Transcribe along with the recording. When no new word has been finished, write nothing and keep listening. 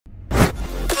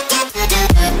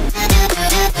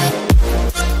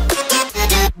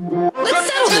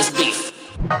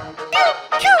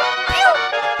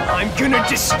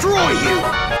destroy you!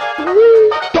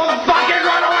 Don't fucking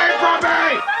run away from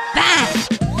me! Bang!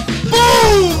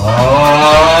 Boom!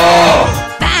 Oh!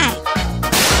 Bang!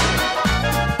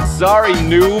 Sorry,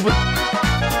 noob.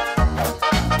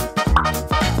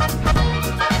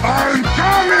 I'm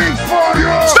coming for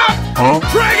you! Stop! Huh?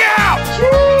 Drag out!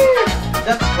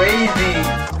 That's crazy.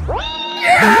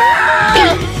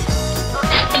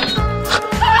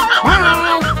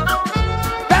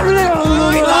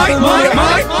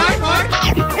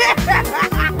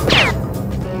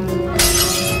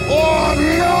 Oh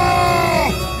no!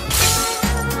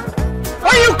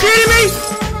 Are you kidding me?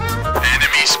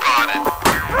 Enemy spotted.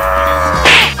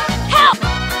 Help!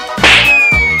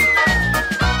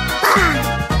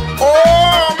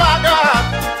 Oh my god!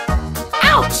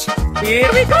 Ouch!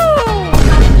 Here we go!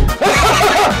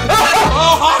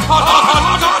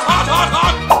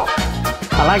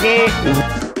 Palagi.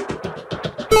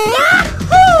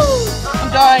 Yahoo! I'm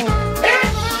dying.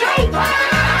 It's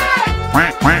showtime!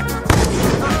 Quack, quack.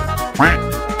 Quack.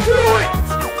 Do it!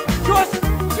 Just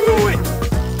do it!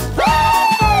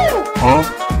 Huh?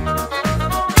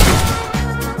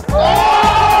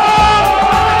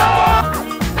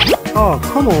 Oh,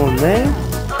 come on, man.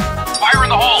 Fire in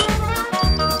the hole!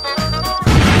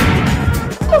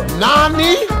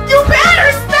 Nani? You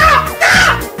better stop!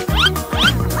 Stop!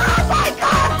 Oh my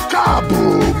god!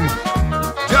 Kaboom!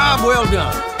 Job well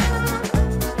done.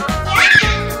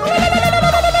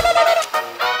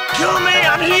 Kill me,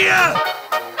 I'm here!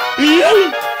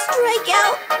 Strike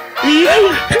out!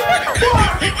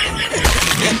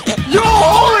 Yo,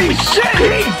 holy shit,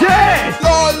 he's dead!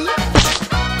 LOL!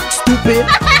 Stupid.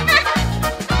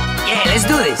 Yeah, let's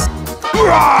do this.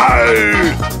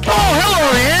 Right! Oh, hello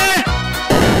there!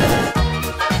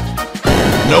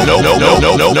 No, no, no, no,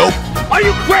 no, no, no! Are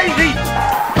you crazy?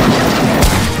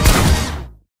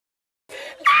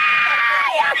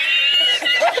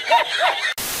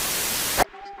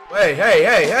 Hey, hey,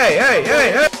 hey, hey, hey,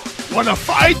 hey, hey! Wanna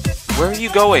fight? Where are you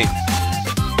going?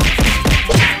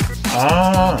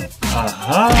 Ah,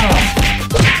 aha!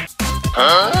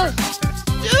 Huh?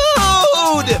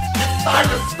 Dude! Time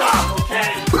to stop,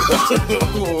 okay?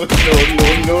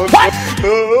 no.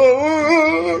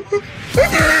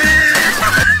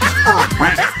 Oh, I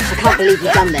can't believe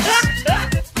you've done this.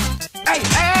 Hey,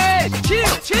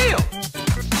 chill!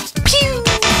 Pew!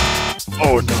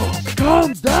 Oh no.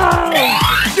 Calm down!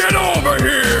 Get over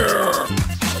here!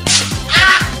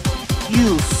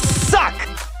 You suck!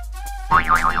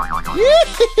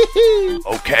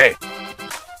 Okay.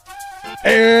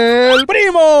 El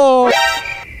Primo!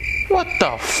 What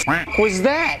the f was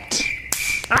that?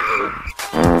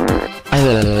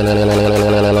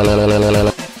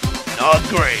 Not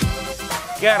great.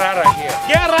 Get out of here.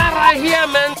 Get out of here,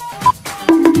 man!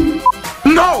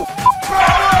 No!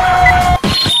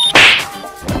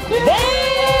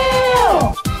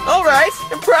 Alright,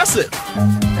 impressive.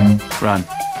 Run.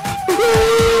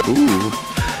 Ooh,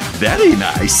 very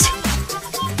nice.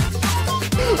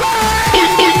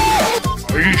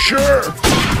 Are you sure?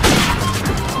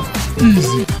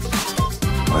 Easy.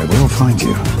 I will find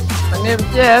you. My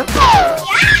name's Jeff.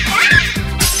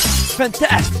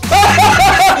 Fantastic.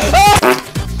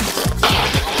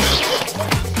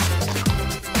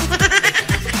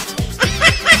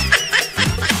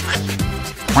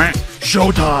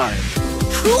 Showtime!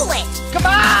 Cool it! Come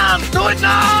on, do it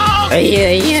now!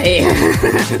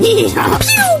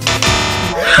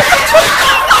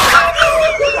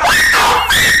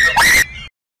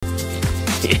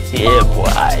 Yeah,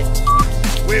 boy.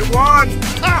 We won!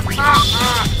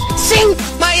 Sing!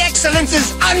 My excellence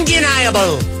is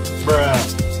undeniable! Bruh.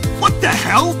 What the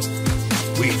hell?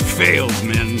 We failed,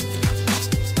 men.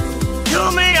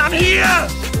 Kill me, I'm here!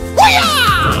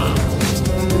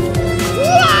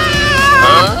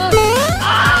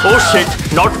 Oh shit,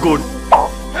 not good.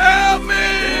 Help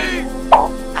me!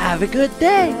 Have a good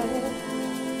day.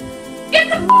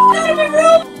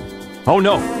 Oh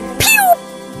no.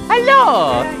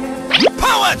 Hello.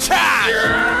 Power charge!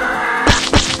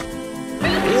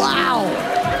 Wow!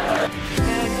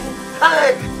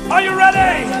 Are you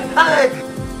ready?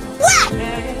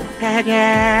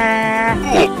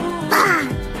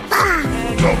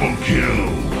 Double kill!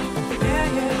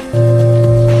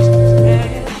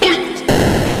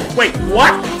 Wait,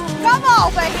 what? Come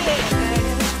over here!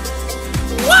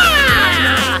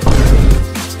 Wow!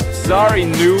 Sorry,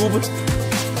 noob.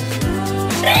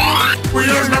 We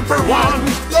are number one!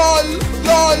 LOL!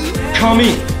 Come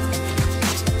in.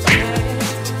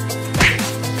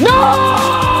 No!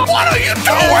 What are you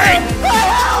doing?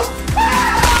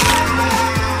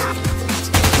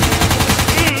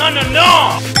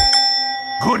 No!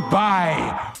 Goodbye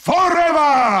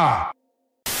forever!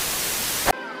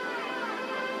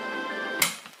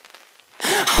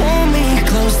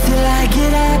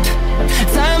 get up.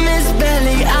 Time is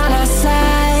barely on our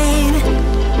side.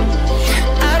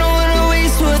 I don't wanna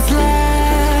waste what's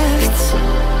left.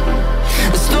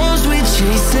 The storms we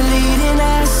chase are leading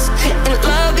us, and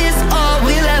love is all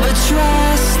we'll ever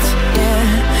trust. Yeah,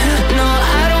 no,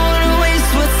 I don't wanna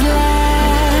waste what's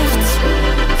left.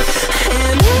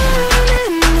 And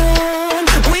on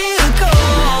we'll go,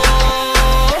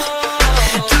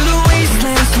 through the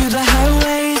wastelands, through the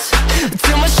highways,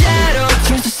 till my shadow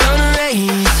turns to sun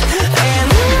rays. And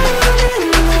on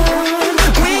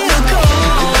we'll go,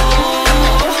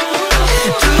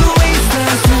 through the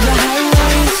wastelands, through the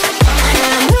highways,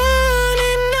 and on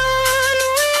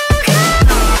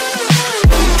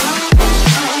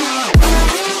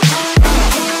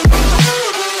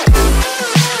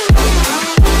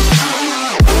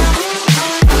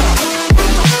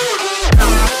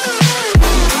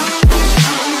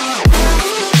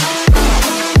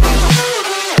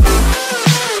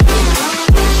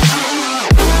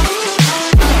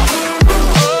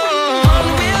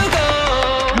we'll go.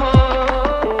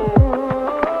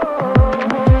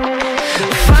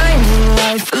 Finding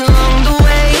life along the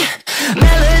way,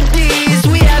 melodies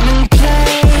we haven't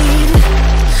played.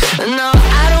 No,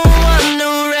 I don't want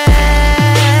no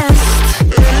rest.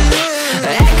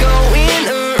 Echoing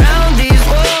around these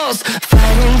walls,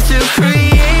 fighting to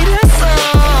create a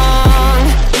song.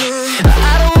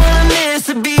 I don't wanna miss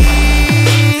a beat.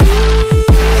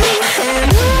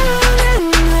 And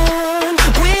on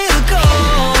we'll go,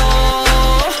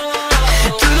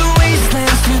 through the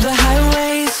wastelands, through the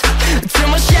highways, till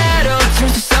my shadow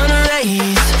turns to sun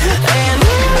rays. And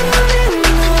on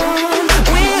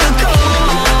we'll go,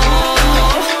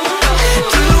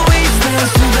 through the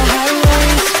wastelands, through the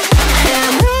highways,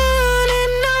 and on we'll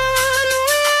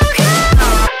go.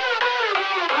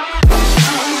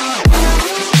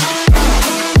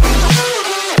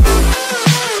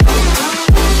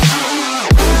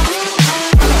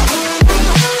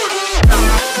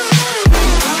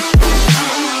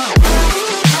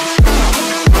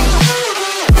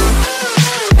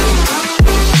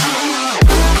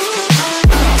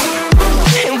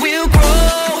 And we'll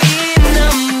grow in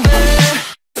number,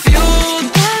 fueled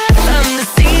by them to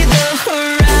see the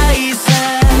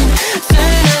horizon,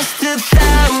 turn us to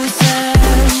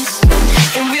thousands.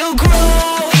 And we'll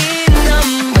grow in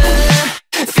number,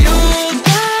 fueled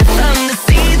by them to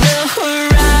see the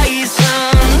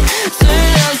horizon,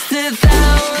 turn us to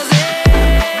thousands.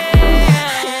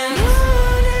 And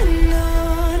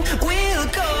on we'll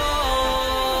go,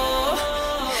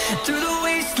 through the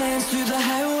wastelands, through the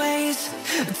highways,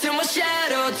 till my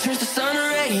shadow turns to sun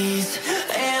rays.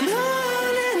 And on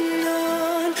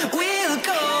we'll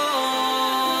go,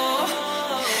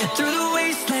 through the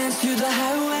wastelands, through the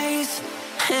highways,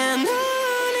 and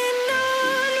on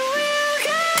we'll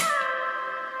go.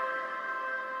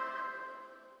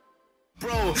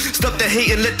 Bro, stop the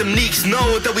hate and let them neeks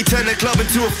know that we turn the club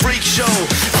into a freak show.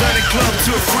 Turn the club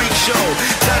to a freak show.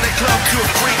 Turn the club to a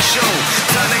freak show.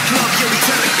 Turn the club, yeah, we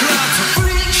turn the club to a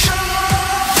freak show.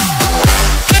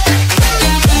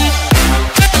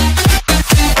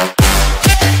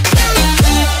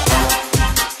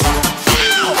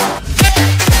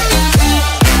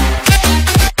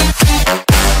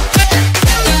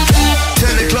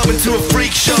 Turn the club into a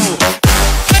freak show.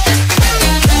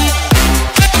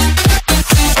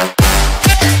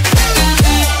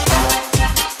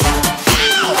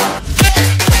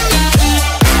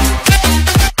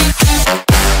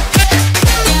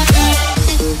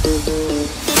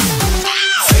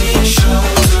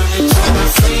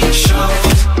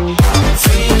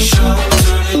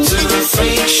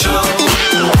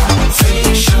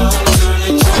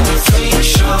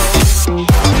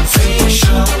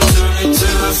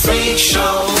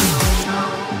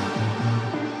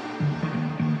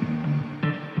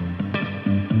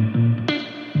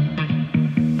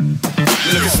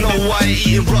 Look at Snow White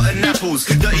eating rotten apples.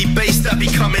 Dirty bass that be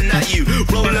coming at you.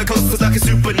 Roller coasters like a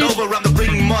supernova. I'm the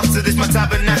ringmaster, this my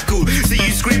tabernacle. See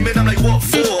you screaming, I'm like, what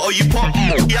for? Oh, you pop?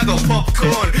 Yeah, I got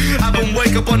popcorn. I been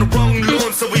wake up on the wrong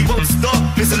lawn, so we won't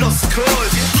stop. It's a lost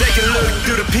cause. Take a look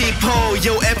through the peephole.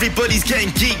 Yo, everybody's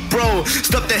getting geek, bro.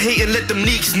 Stop the hate and let them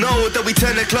neeks know that we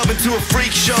turn the club into a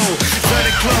freak show. Turn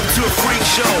the club to a freak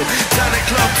show. Turn the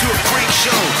club to a